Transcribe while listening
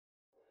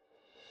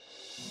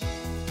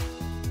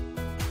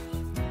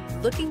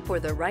Looking for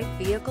the right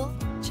vehicle?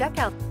 Check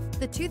out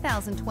the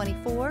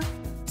 2024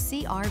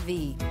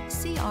 CR-V.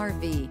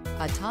 CR-V,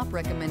 a top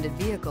recommended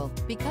vehicle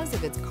because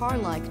of its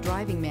car-like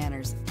driving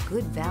manners,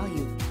 good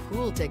value,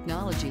 cool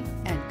technology,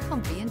 and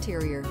comfy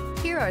interior.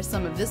 Here are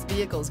some of this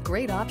vehicle's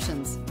great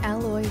options: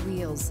 alloy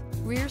wheels,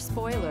 rear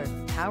spoiler,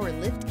 power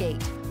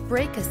liftgate,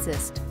 brake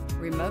assist,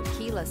 remote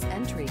keyless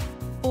entry,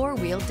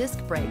 four-wheel disc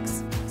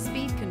brakes,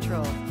 speed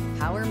control,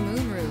 power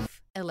moonroof,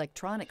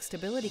 electronic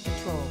stability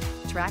control,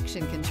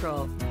 traction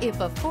control. If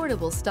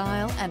affordable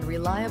style and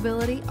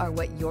reliability are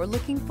what you're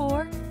looking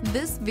for,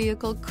 this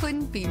vehicle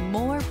couldn't be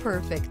more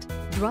perfect.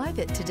 Drive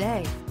it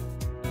today.